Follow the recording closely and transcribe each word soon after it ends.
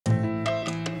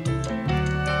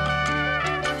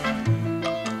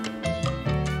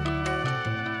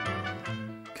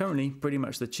Currently, pretty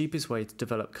much the cheapest way to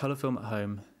develop colour film at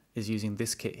home is using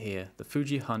this kit here, the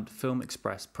Fuji Hunt Film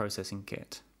Express Processing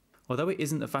Kit. Although it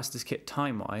isn't the fastest kit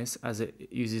time-wise, as it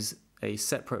uses a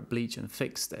separate bleach and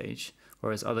fix stage,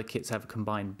 whereas other kits have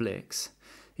combined blicks,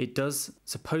 it does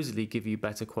supposedly give you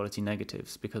better quality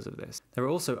negatives because of this. There are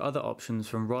also other options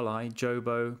from Rollei,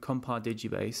 Jobo, Compar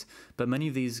Digibase, but many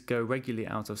of these go regularly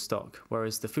out of stock,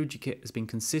 whereas the Fuji kit has been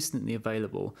consistently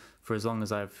available for as long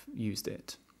as I've used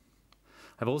it.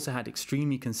 I've also had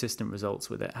extremely consistent results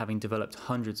with it, having developed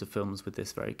hundreds of films with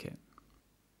this very kit.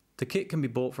 The kit can be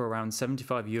bought for around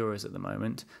 €75 at the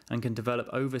moment and can develop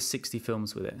over 60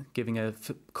 films with it, giving a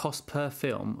cost per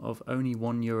film of only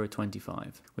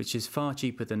 €1.25, which is far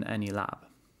cheaper than any lab.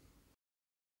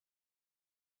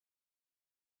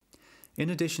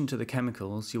 In addition to the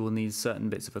chemicals, you will need certain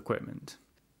bits of equipment.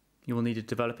 You will need a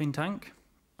developing tank.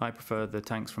 I prefer the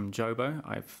tanks from Jobo.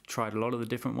 I've tried a lot of the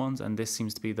different ones and this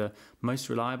seems to be the most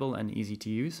reliable and easy to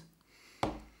use.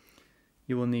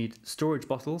 You will need storage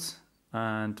bottles,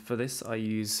 and for this I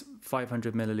use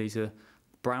 500ml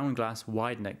brown glass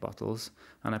wide neck bottles,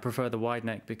 and I prefer the wide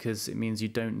neck because it means you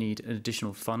don't need an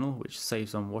additional funnel, which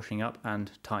saves on washing up and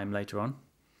time later on.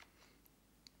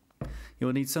 You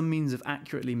will need some means of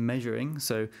accurately measuring,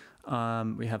 so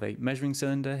we have a measuring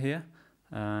cylinder here,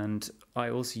 and I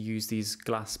also use these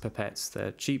glass pipettes.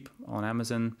 They're cheap on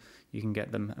Amazon, you can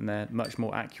get them, and they're much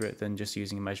more accurate than just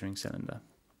using a measuring cylinder.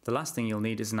 The last thing you'll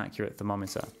need is an accurate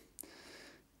thermometer.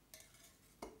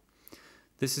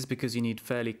 This is because you need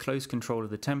fairly close control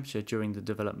of the temperature during the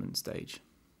development stage.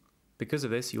 Because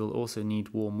of this, you will also need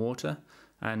warm water,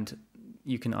 and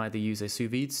you can either use a sous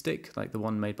vide stick like the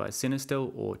one made by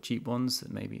Cinestill, or cheap ones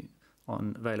that may be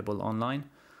available online.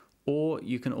 Or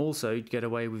you can also get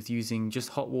away with using just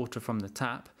hot water from the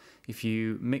tap if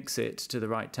you mix it to the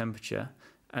right temperature,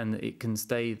 and it can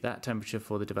stay that temperature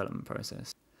for the development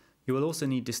process. You will also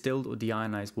need distilled or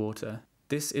deionized water.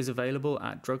 This is available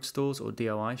at drugstores or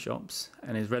DIY shops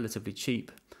and is relatively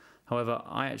cheap. However,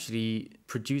 I actually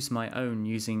produce my own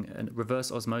using a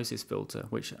reverse osmosis filter,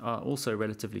 which are also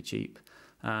relatively cheap,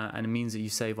 and it means that you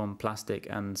save on plastic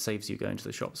and saves you going to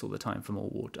the shops all the time for more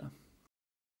water.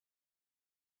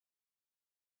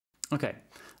 Okay,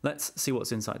 let's see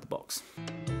what's inside the box.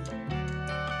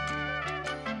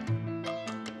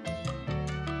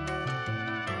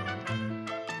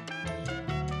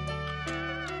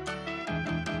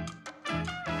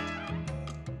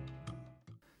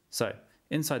 So,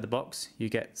 inside the box you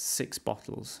get 6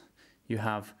 bottles. You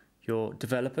have your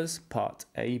developers, part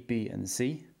A, B and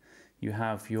C. You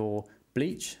have your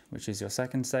bleach, which is your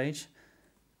second stage,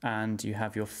 and you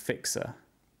have your fixer.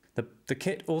 The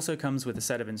kit also comes with a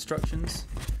set of instructions,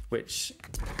 which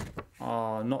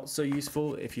are not so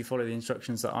useful. If you follow the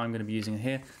instructions that I'm going to be using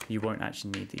here, you won't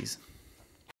actually need these.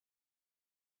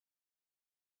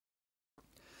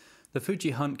 The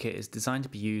Fuji Hunt kit is designed to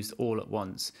be used all at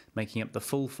once, making up the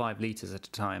full 5 litres at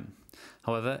a time.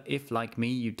 However, if like me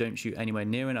you don't shoot anywhere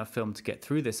near enough film to get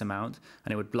through this amount,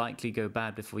 and it would likely go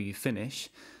bad before you finish,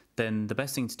 then the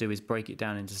best thing to do is break it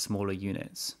down into smaller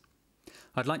units.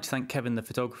 I'd like to thank Kevin the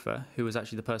photographer, who was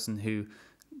actually the person who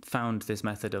found this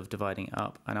method of dividing it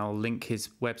up, and I'll link his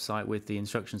website with the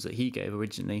instructions that he gave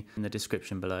originally in the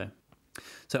description below.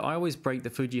 So I always break the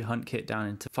Fuji Hunt kit down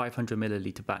into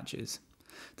 500ml batches.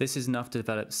 This is enough to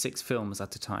develop 6 films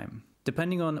at a time.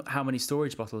 Depending on how many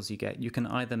storage bottles you get, you can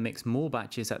either mix more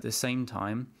batches at the same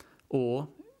time or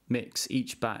mix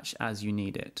each batch as you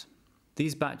need it.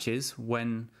 These batches,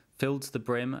 when filled to the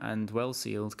brim and well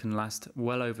sealed, can last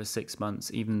well over 6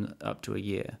 months, even up to a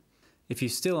year. If you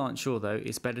still aren't sure though,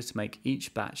 it's better to make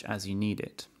each batch as you need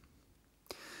it.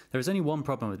 There is only one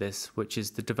problem with this, which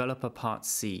is the developer part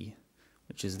C,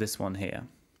 which is this one here.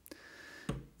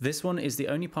 This one is the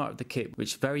only part of the kit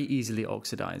which very easily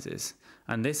oxidizes,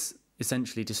 and this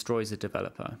essentially destroys the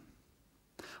developer.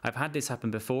 I've had this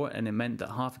happen before, and it meant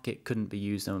that half a kit couldn't be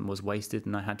used and was wasted,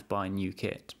 and I had to buy a new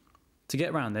kit. To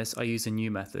get around this, I use a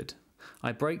new method.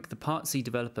 I break the part C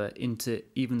developer into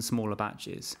even smaller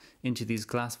batches, into these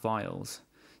glass vials.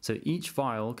 So each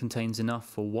vial contains enough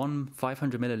for one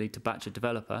 500ml batch of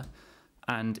developer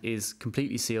and is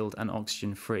completely sealed and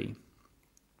oxygen free.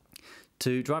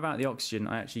 To drive out the oxygen,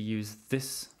 I actually use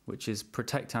this, which is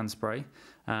Protectan spray.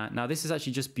 Now this is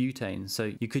actually just butane,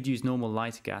 so you could use normal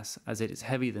lighter gas as it is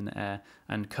heavier than air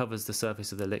and covers the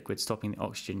surface of the liquid, stopping the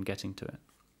oxygen getting to it.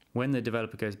 When the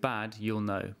developer goes bad, you'll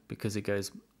know, because it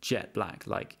goes jet black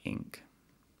like ink.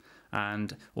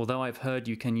 And although I've heard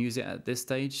you can use it at this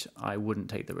stage, I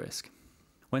wouldn't take the risk.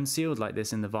 When sealed like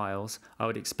this in the vials, I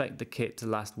would expect the kit to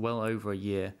last well over a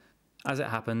year, As it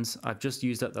happens, I've just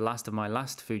used up the last of my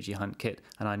last Fuji Hunt kit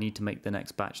and I need to make the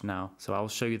next batch now, so I'll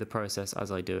show you the process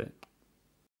as I do it.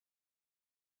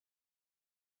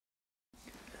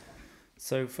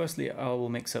 So firstly, I will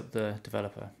mix up the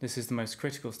developer. This is the most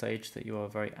critical stage, that you are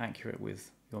very accurate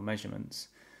with your measurements.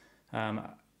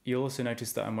 You'll also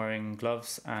notice that I'm wearing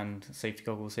gloves and safety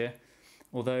goggles here.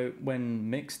 Although when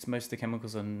mixed, most of the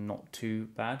chemicals are not too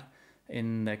bad.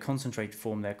 In their concentrated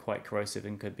form, they're quite corrosive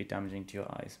and could be damaging to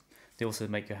your eyes. They also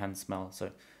make your hands smell, so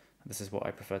this is what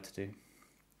I prefer to do.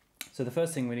 So the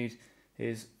first thing we need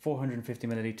is 450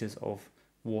 milliliters of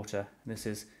water. This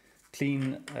is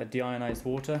clean deionized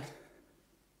water,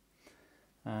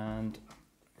 and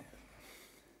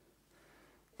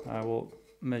I will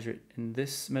measure it in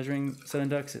this measuring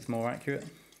cylinder because it's more accurate.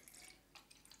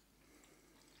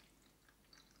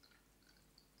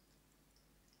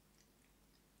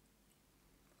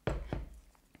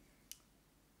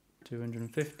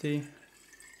 $250,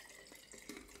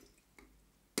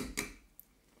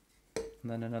 and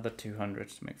then another 200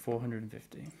 to make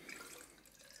 450.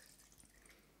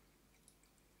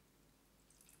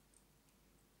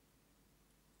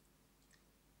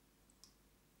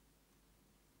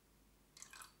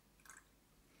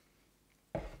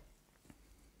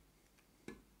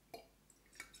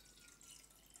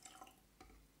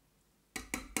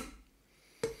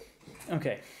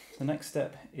 Okay, the next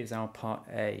step is our part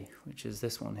A, which is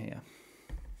this one here.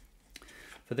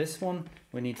 For this one,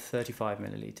 we need 35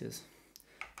 milliliters.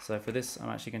 So for this, I'm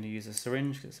actually going to use a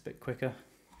syringe because it's a bit quicker.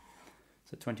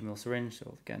 It's a 20 ml syringe,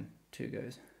 so again, 2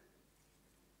 goes.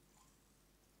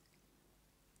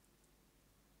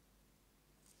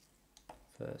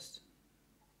 First,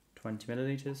 20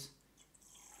 milliliters.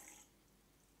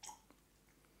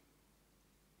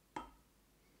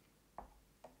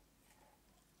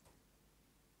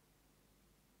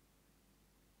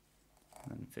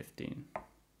 And 15.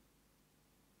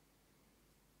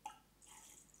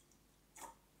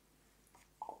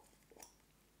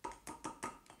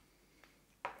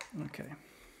 Okay.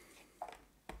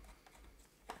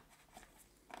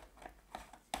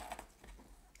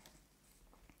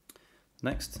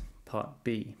 Next, part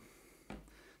B.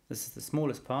 This is the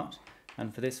smallest part,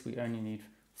 and for this we only need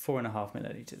 4.5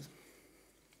 milliliters.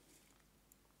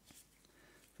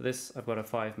 For this, I've got a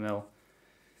 5 ml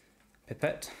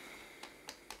pipette.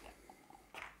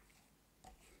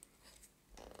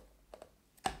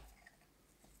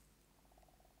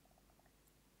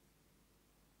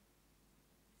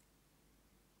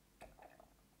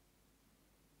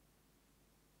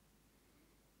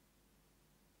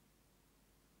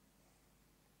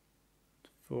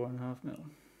 Four and a half mil.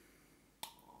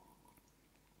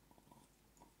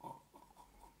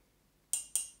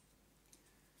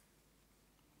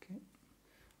 Okay.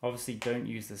 Obviously, don't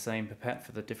use the same pipette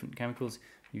for the different chemicals.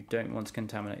 You don't want to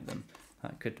contaminate them.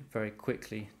 That could very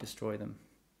quickly destroy them.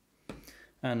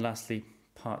 And lastly,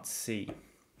 part C.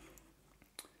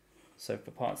 So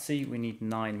for part C, we need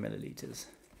 9 milliliters.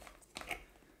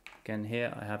 Again,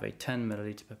 here I have a 10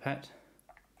 milliliter pipette.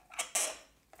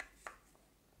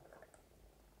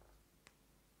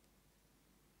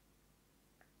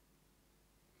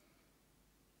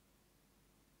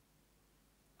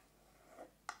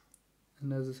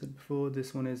 And as I said before,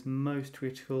 this one is most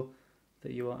critical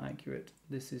that you are accurate.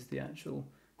 This is the actual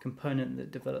component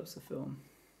that develops the film.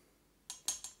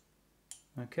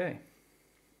 Okay.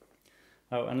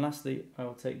 Oh, and lastly, I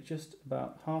will take just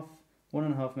about 1.5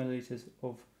 milliliters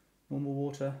of normal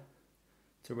water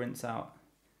to rinse out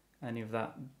any of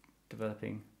that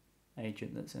developing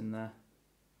agent that's in there,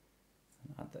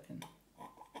 and add that in.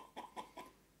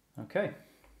 Okay,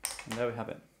 and there we have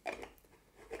it.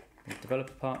 The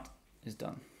developer part is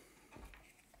done.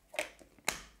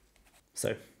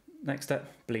 So next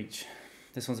step, bleach.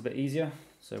 This one's a bit easier.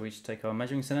 So we just take our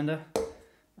measuring cylinder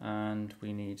and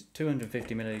we need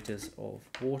 250 milliliters of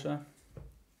water.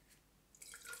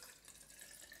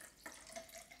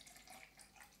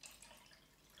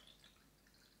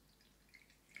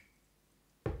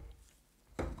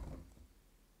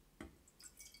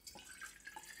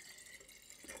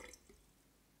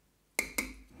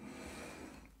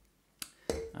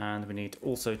 And we need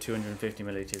also 250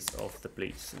 milliliters of the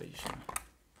bleach solution.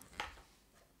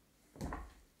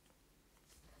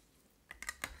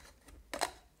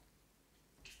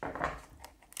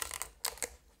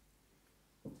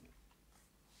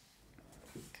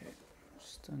 Okay,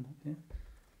 stand up here.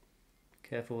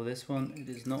 Careful with this one, it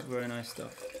is not very nice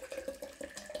stuff.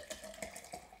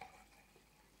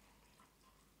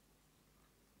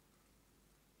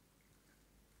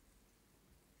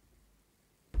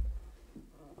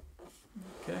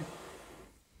 Okay,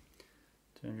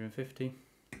 250.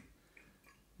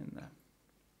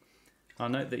 I'll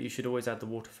note that you should always add the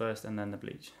water first and then the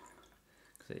bleach,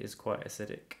 because it is quite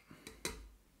acidic.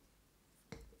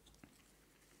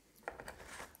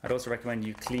 I'd also recommend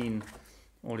you clean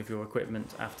all of your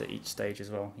equipment after each stage as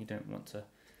well. You don't want to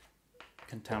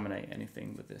contaminate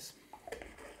anything with this.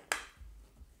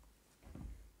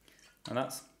 And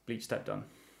that's bleach step done.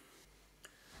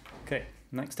 Okay,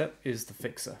 next step is the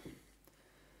fixer.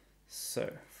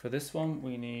 So for this one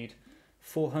we need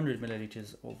 400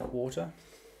 milliliters of water.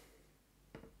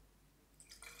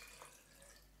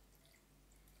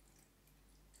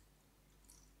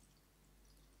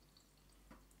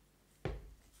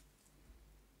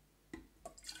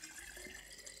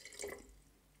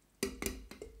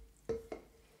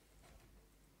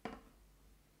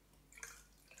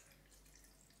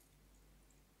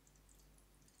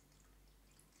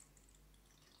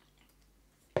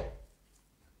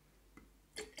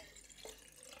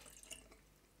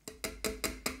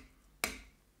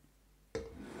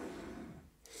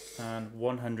 And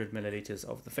 100 milliliters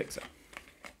of the fixer.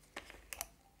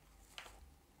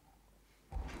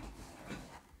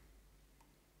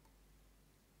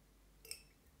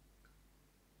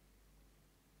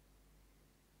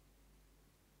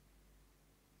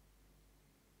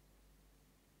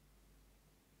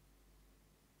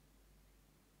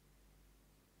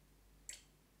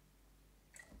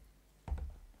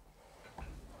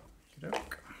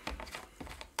 Okey-doke.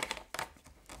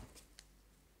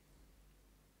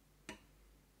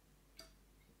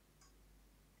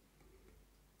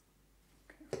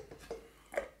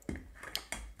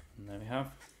 There we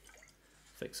have,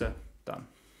 fixer done.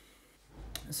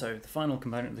 So the final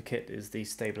component of the kit is the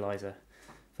stabilizer.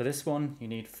 For this one you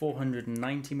need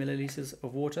 490 milliliters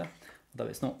of water, although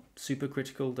it's not super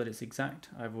critical that it's exact.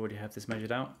 I've already had this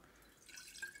measured out.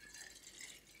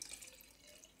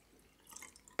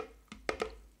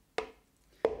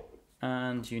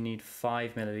 And you need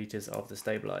 5 milliliters of the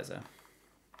stabilizer.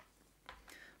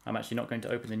 I'm actually not going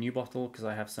to open the new bottle because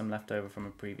I have some left over from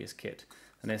a previous kit.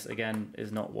 And this again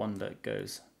is not one that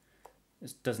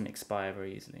it doesn't expire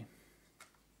very easily.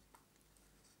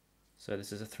 So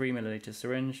this is a 3 milliliter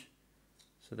syringe.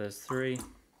 So there's 3.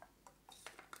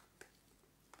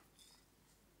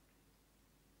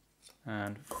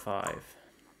 And 5.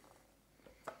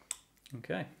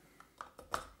 Okay.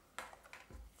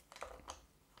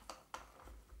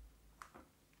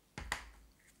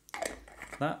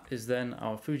 That is then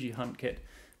our Fuji Hunt kit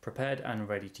prepared and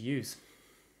ready to use.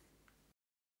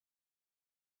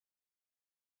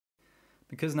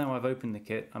 Because now I've opened the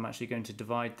kit, I'm actually going to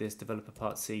divide this developer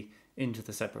part C into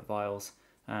the separate vials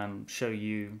and show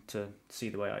you to see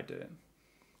the way I do it.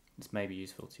 This may be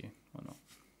useful to you or not.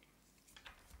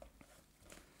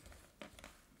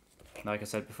 Like I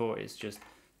said before, it's just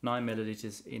 9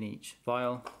 milliliters in each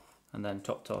vial and then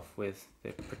topped off with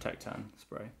the Protectan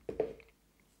spray.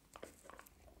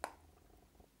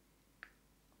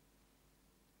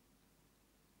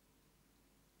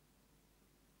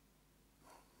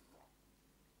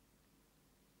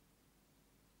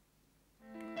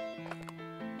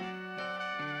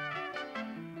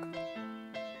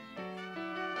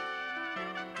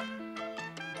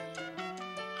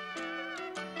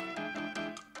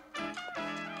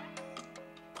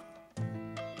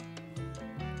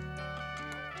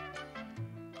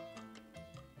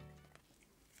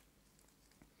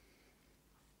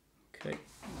 Okay,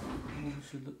 all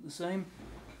should look the same.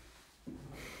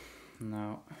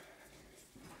 Now,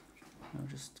 I'll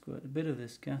just squirt a bit of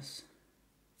this gas.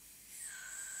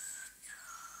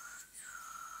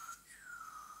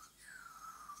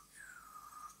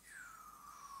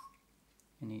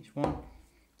 In each one,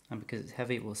 and because it's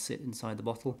heavy it will sit inside the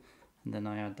bottle, and then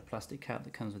I add the plastic cap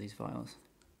that comes with these vials.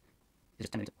 It's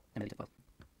just 10 milliliter vials.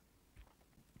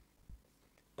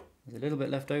 There's a little bit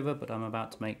left over, but I'm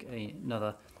about to make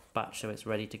another batch so it's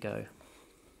ready to go.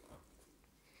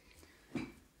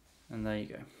 And there you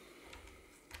go.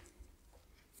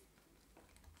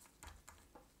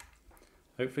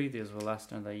 Hopefully these will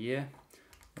last another year,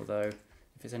 although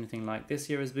if it's anything like this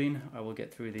year has been, I will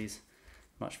get through these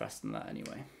much faster than that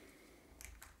anyway.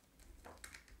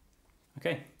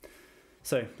 Okay,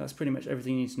 so that's pretty much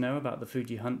everything you need to know about the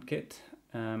Fuji Hunt kit.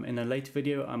 In a later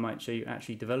video I might show you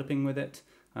actually developing with it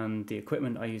and the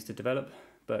equipment I used to develop,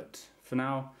 but for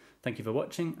now, thank you for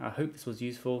watching. I hope this was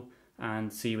useful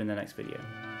and see you in the next video.